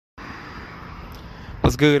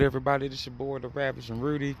What's good, everybody? This your boy, the Ravage and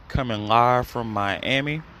Rudy, coming live from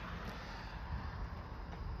Miami.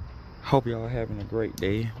 Hope y'all having a great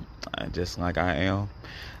day, just like I am.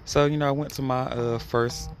 So, I went to my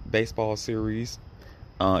first baseball series.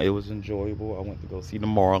 It was enjoyable. I went to go see the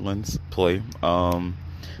Marlins play.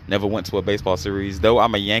 Never went to a baseball series, though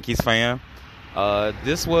I'm a Yankees fan.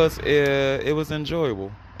 It was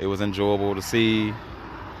enjoyable. It was enjoyable to see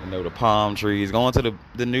the palm trees. Going to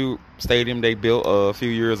the new stadium they built a few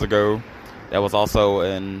years ago. That was also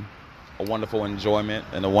a wonderful enjoyment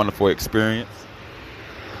and a wonderful experience.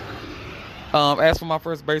 As for my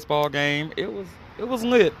first baseball game, it was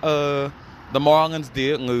lit. The Marlins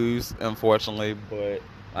did lose, unfortunately, but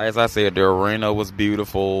as I said, the arena was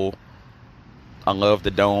beautiful. I love the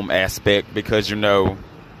dome aspect because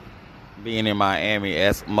being in Miami,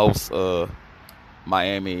 as most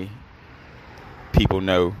Miami people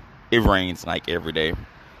know, it rains like every day.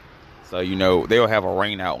 So, they'll have a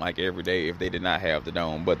rain out like every day if they did not have the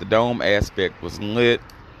dome. But the dome aspect was lit.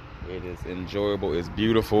 It is enjoyable. It's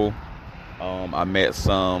beautiful. I met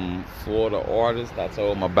some Florida artists. I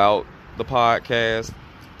told them about the podcast.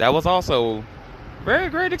 That was also very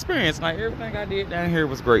great experience. Like, everything I did down here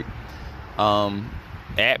was great.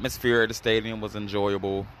 Atmosphere at the stadium was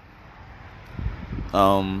enjoyable.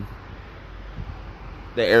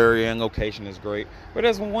 The area and location is great. But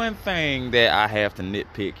there's one thing that I have to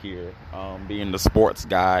nitpick here, being the sports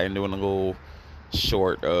guy and doing a little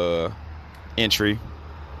short entry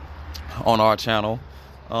on our channel.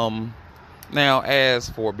 Now, as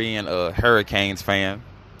for being a Hurricanes fan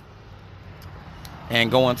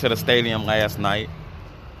and going to the stadium last night,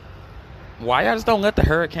 why y'all just don't let the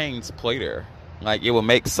Hurricanes play there? Like, it would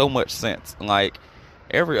make so much sense. Like,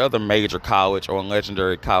 every other major college or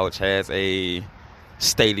legendary college has a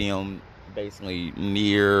stadium basically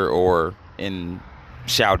near or in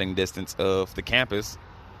shouting distance of the campus.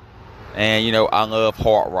 And, I love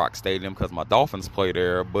Hard Rock Stadium because my Dolphins play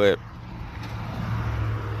there, but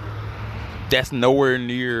that's nowhere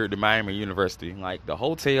near the Miami University. Like, the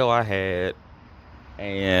hotel I had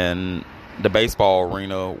and the baseball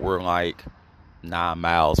arena were like 9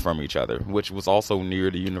 miles from each other, which was also near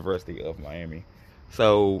the University of Miami.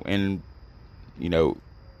 So,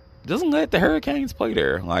 doesn't let the Hurricanes play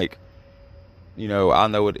there. Like, I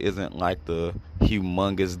know it isn't like the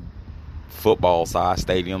humongous football size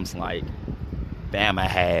stadiums like Bama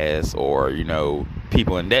has or,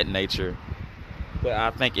 people in that nature. But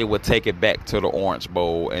I think it would take it back to the Orange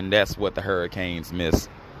Bowl, and that's what the Hurricanes miss.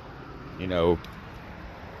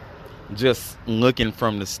 Just looking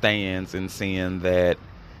from the stands and seeing that,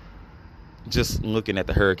 just looking at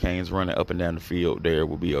the Hurricanes running up and down the field there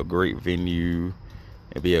would be a great venue.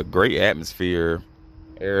 It'd be a great atmosphere.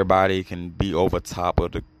 Everybody can be over top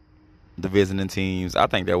of the visiting teams. I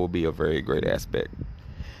think that would be a very great aspect.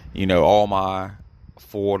 All my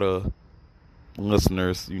Florida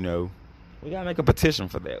listeners, we gotta make a petition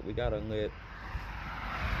for that. We gotta let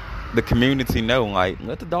the community know, like,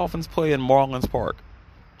 let the Dolphins play in Marlins Park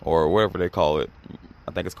or wherever they call it.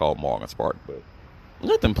 I think it's called Marlins Park, but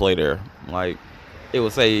let them play there. Like, it will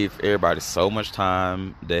save everybody so much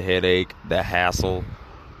time, the headache, the hassle.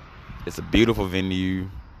 It's a beautiful venue.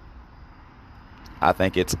 I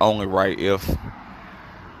think it's only right if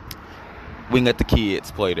we can let the kids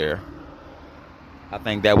play there. I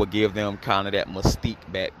think that would give them kind of that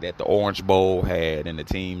mystique back that the Orange Bowl had and the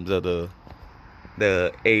teams of the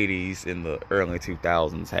 80s and the early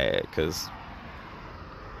 2000s had, because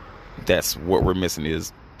that's what we're missing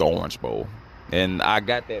is the Orange Bowl. And I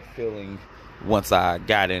got that feeling once I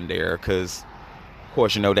got in there because, of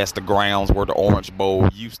course, that's the grounds where the Orange Bowl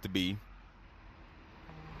used to be.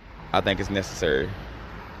 I think it's necessary.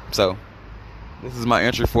 So, this is my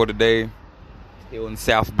entry for today. Still in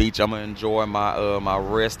South Beach. I'm going to enjoy my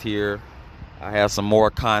rest here. I have some more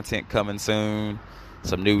content coming soon.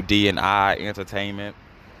 Some new D&I entertainment.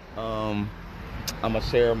 I'm going to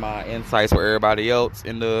share my insights with everybody else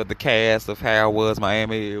in the cast of how it was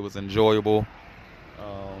Miami. It was enjoyable.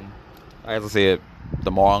 As I said,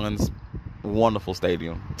 the Marlins, wonderful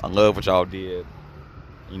stadium. I love what y'all did.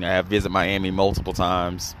 I've visited Miami multiple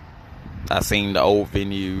times. I've seen the old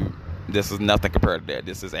venue. This is nothing compared to that.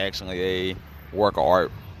 This is actually a work of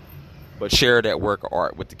art. But share that work of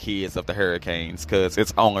art with the kids of the Hurricanes, because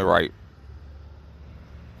it's only right.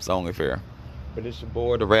 It's only fair. But it's your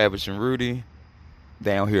boy, the Ravage and Rudy,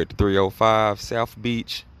 down here at the 305 South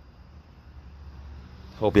Beach.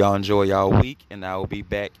 Hope y'all enjoy y'all week, and I will be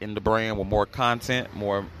back in the brand with more content,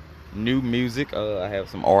 more new music. I have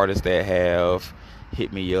some artists that have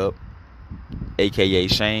hit me up. AKA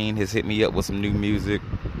Shane has hit me up with some new music.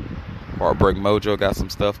 Heartbreak Mojo got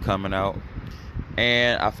some stuff coming out.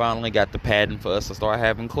 And I finally got the patent for us to start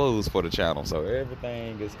having clothes for the channel. So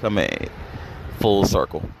everything is coming full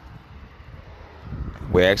circle.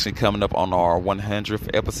 We're actually coming up on our 100th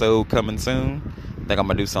episode coming soon. I think I'm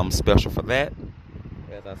going to do something special for that.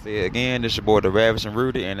 As I said again, this your boy, The Ravishing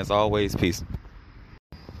Rudy, and as always, peace.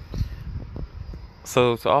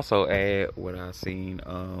 So to also add what I've seen,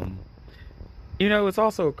 it's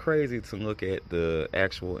also crazy to look at the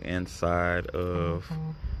actual inside of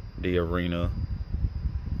the arena.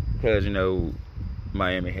 Because,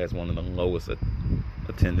 Miami has one of the lowest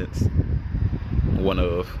attendance.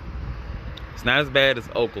 It's not as bad as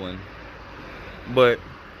Oakland. But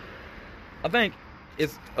I think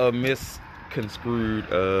it's a misconstrued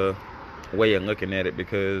way of looking at it,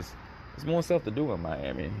 because there's more stuff to do in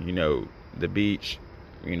Miami. The beach,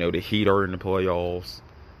 the Heat are in the playoffs.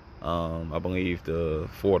 I believe the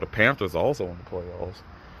Florida Panthers are also in the playoffs.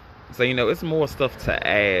 So, it's more stuff to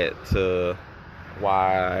add to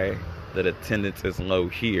why the attendance is low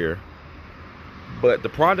here. But the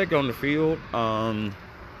product on the field,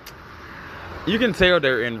 you can tell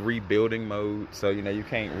they're in rebuilding mode. So, you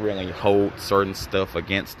can't really hold certain stuff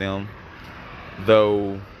against them.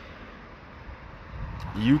 Though,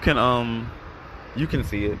 you can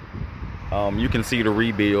see it. You can see the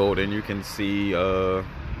rebuild, and you can see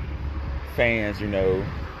fans,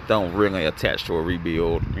 don't really attach to a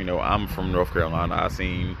rebuild. I'm from North Carolina. I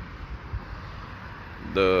seen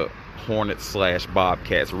the Hornets /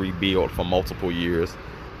 Bobcats rebuild for multiple years.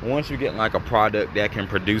 Once you get like a product that can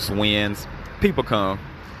produce wins, people come.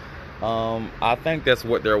 I think that's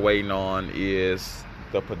what they're waiting on, is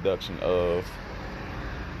the production of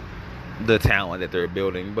the talent that they're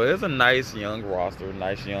building. But it's a nice young roster,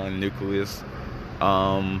 nice young nucleus.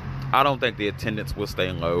 I don't think the attendance will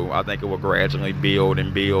stay low. I think it will gradually build,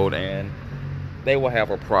 and they will have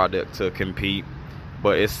a product to compete.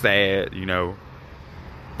 But it's sad,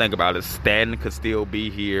 think about it. Stanton could still be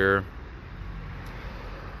here.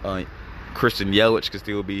 Christian Yelich could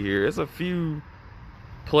still be here. There's a few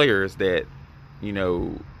players that,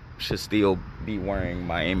 should still be wearing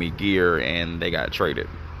Miami gear, and they got traded.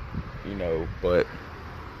 But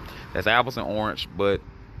that's apples and orange. But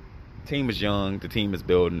the team is young, the team is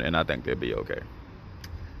building, and I think they'll be okay.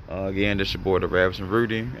 Again, this your boy, The Ravishing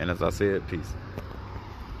Rudy, and as I said, peace.